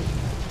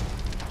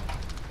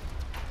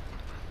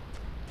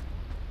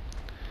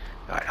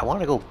 Alright, I want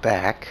to go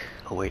back.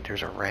 Oh wait,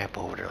 there's a ramp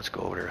over there. Let's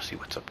go over there and see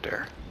what's up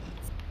there.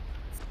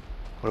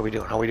 What are we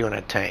doing? How are we doing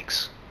on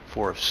tanks?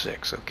 4 of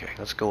 6. Okay,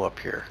 let's go up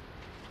here.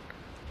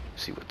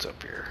 See what's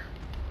up here.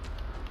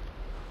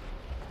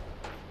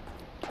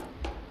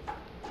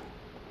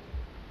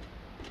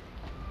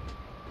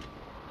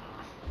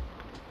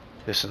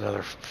 This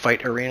another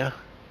fight arena?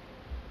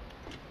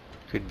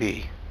 Could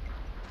be.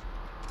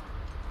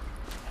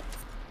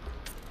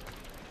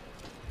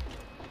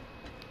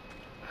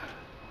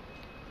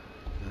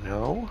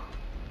 No.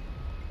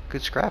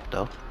 Good scrap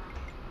though.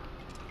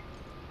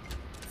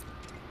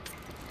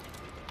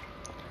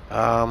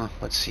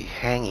 Let's see,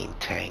 hanging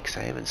tanks.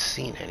 I haven't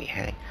seen any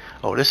hang.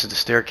 Oh, this is the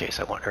staircase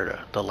I want, or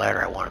the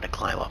ladder I wanted to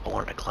climb up. I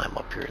wanted to climb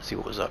up here and see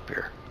what was up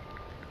here.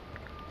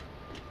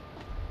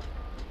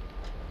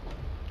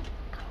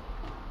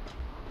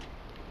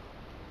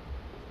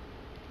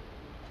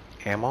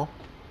 Ammo?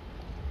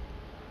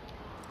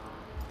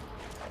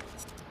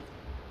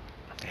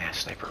 Yeah,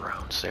 sniper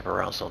rounds. Sniper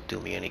rounds don't do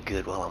me any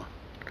good while I'm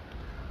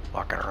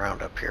walking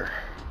around up here.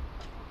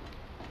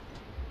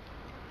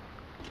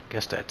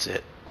 Guess that's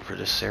it for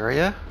this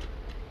area.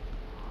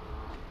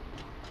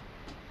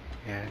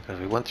 Yeah, because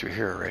we went through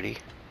here already.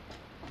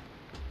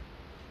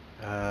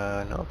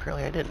 No,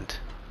 apparently I didn't.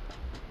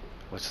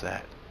 What's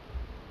that?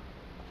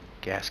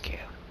 Gas can.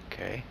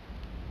 Okay.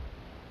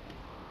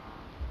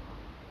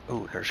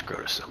 Ooh, there's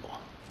Scrotus symbol.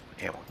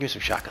 Ammo. Give me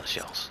some shotgun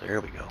shells. There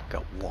we go.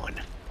 Got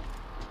 1.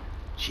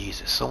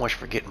 Jesus, so much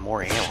for getting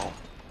more ammo.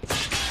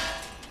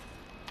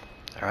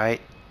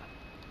 Alright.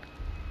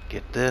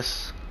 Get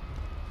this.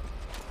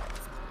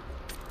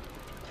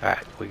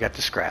 Alright, we got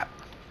the scrap.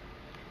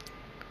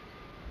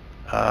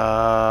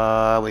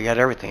 We got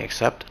everything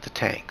except the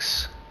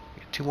tanks.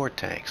 We got 2 more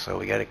tanks, so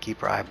we got to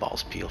keep our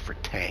eyeballs peeled for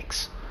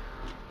tanks.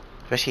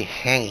 Especially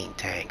hanging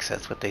tanks.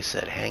 That's what they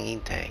said,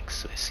 hanging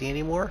tanks. Do I see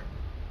any more?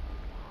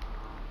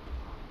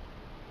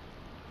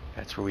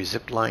 That's where we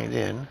zip lined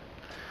in.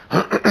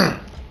 I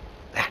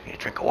need a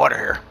drink of water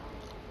here.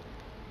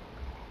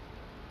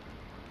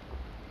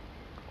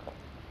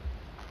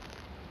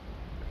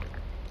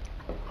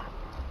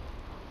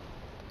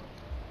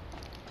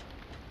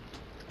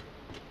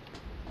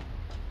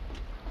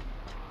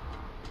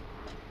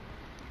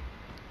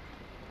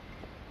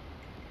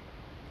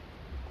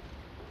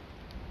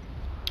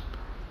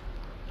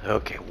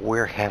 Okay,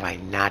 where have I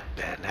not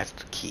been? That's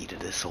the key to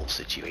this whole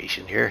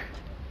situation here.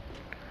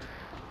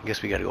 I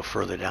guess we gotta go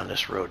further down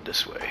this road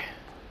this way.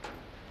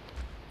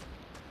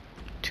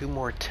 2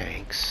 more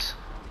tanks.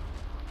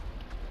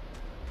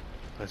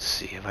 Let's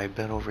see, have I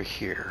been over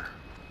here?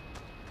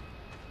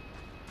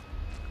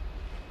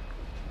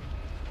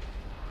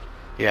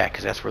 Yeah,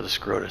 because that's where the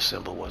Scrotus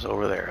symbol was,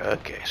 over there.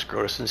 Okay,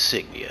 Scrotus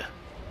insignia.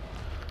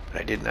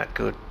 But I did not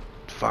go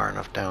far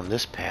enough down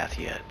this path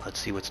yet. Let's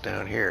see what's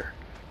down here.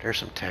 There's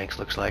some tanks,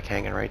 looks like,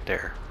 hanging right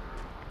there.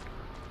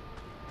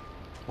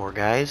 More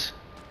guys?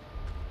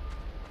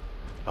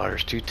 Oh,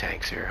 there's 2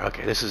 tanks here.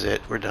 Okay, this is it.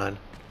 We're done.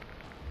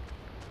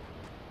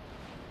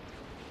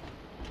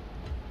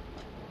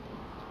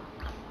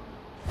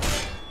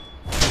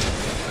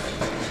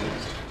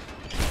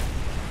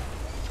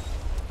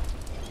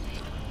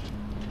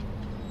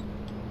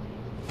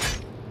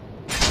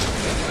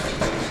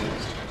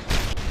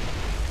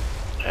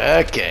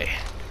 Okay.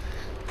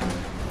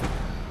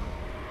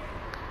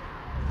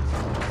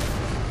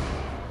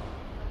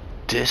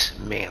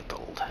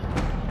 Dismantled.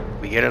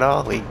 We get it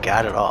all? We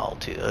got it all,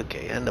 too.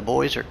 Okay, and the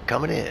boys are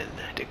coming in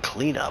to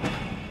clean up.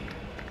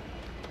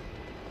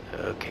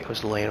 Okay,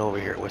 what's laying over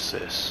here? What's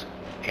this?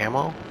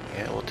 Ammo?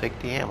 Yeah, we'll take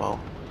the ammo.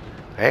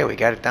 Hey, we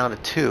got it down to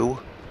 2.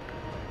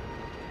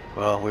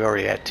 Well, we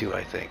already had 2,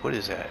 I think. What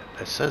is that?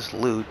 It says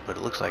loot, but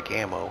it looks like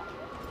ammo.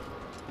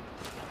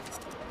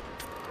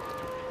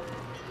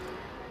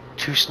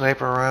 2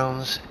 sniper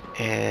rounds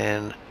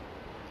and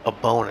a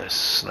bonus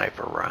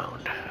sniper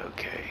round.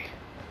 Okay.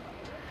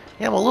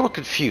 Yeah, I'm a little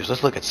confused.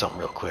 Let's look at something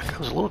real quick. I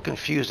was a little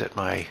confused at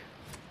my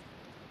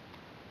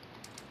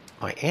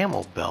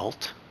ammo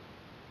belt.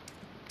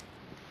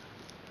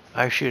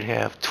 I should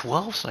have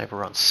 12 sniper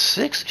rounds,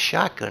 6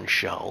 shotgun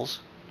shells,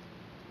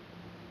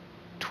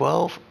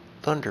 12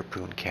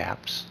 thunderpoon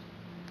caps,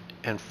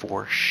 and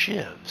 4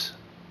 shivs.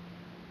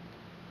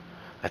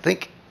 I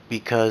think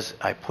because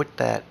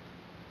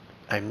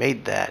I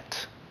made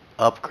that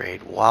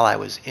upgrade while I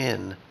was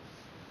in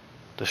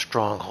the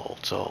stronghold.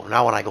 So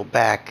now when I go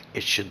back,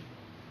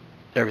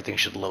 everything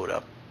should load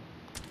up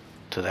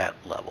to that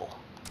level.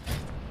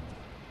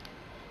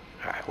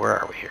 Alright, where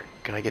are we here?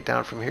 Can I get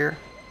down from here?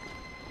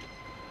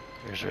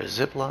 Is there a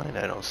zip line?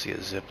 I don't see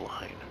a zip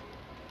line.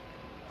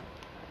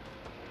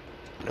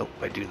 Nope,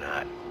 I do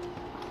not.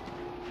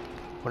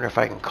 Wonder if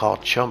I can call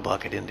Chum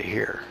Bucket into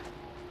here.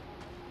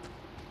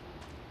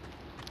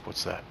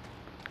 What's that?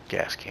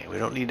 Gas can. We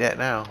don't need that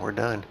now. We're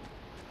done.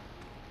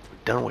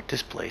 We're done with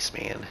this place,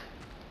 man.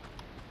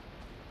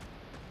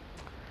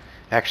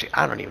 Actually,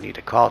 I don't even need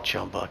to call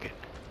Chum Bucket.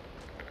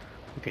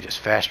 We can just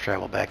fast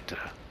travel back to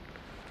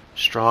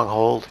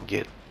Stronghold and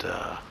get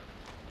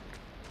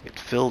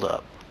filled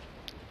up.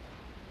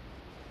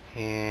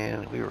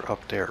 And we were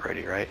up there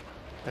already, right?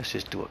 Let's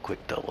just do a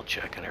quick double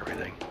check on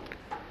everything.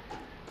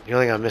 The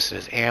only thing I'm missing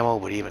is ammo,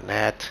 but even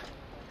that,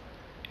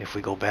 if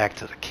we go back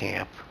to the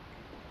camp,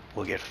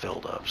 we'll get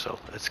filled up. So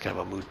that's kind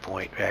of a moot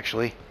point,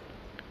 actually.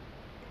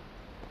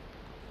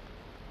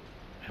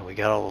 And we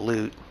got all the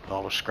loot,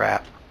 all the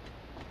scrap.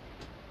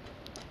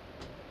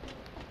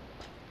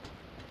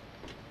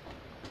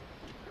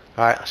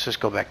 Alright, let's just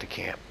go back to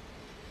camp.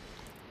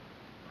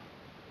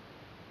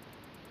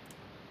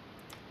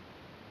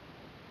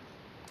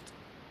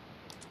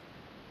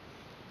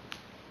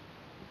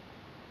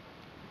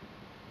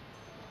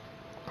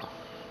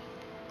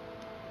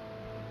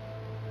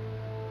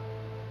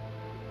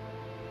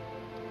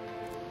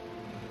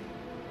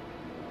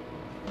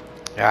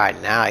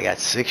 Alright, now I got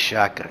 6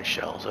 shotgun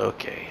shells.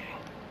 Okay.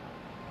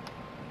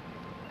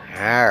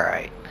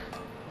 Alright.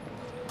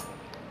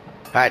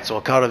 Alright, so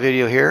we'll call the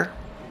video here.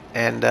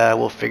 And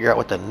we'll figure out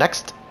what the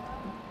next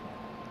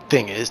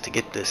thing is to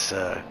get this,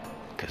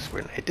 because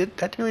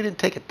that really didn't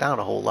take it down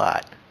a whole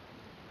lot.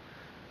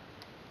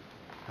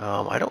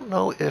 I don't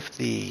know if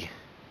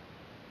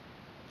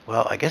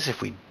well, I guess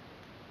if we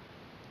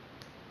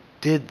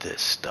did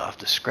this stuff,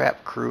 the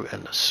scrap crew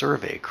and the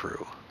survey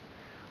crew,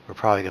 we're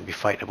probably going to be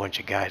fighting a bunch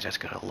of guys. That's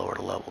going to lower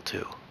the level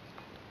too.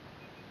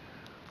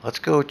 Let's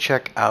go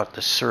check out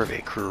the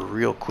survey crew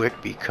real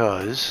quick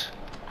because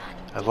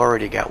I've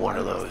already got one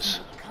of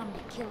those.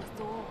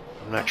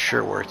 I'm not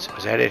sure where it's...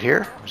 Is that it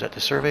here? Was that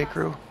the survey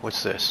crew?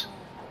 What's this?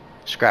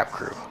 Scrap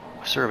crew.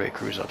 Survey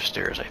crew's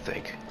upstairs, I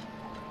think.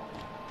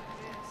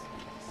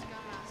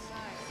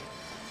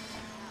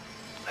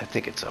 I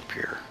think it's up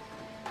here.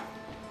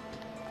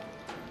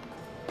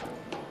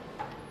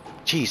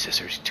 Jesus,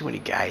 there's too many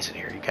guys in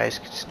here. You guys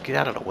just get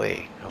out of the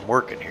way. I'm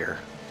working here.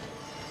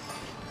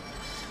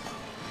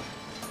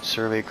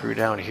 survey crew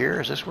down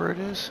here. Is this where it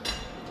is?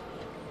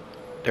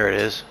 There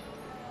it is.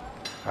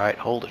 Alright,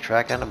 hold the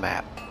track on the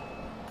map.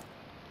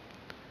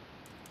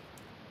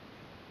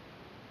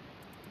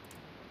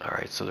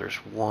 Alright, so there's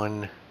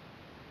one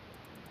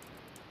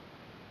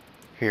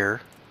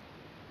here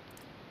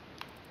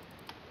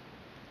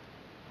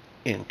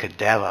in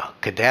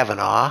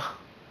Cadavanaugh.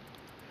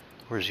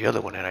 Where's the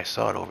other one? And I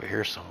saw it over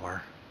here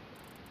somewhere.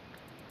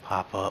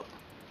 Pop up.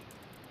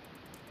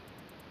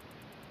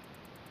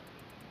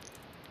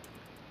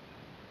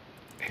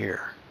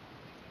 Here.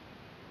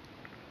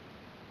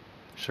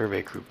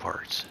 Survey crew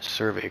parts.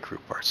 Survey crew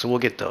parts. So we'll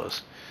get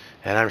those.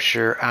 And I'm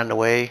sure on the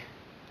way,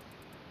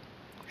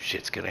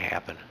 shit's gonna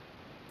happen.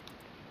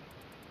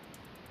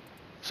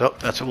 So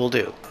that's what we'll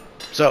do.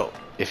 So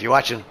if you're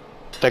watching,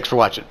 thanks for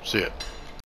watching. See ya.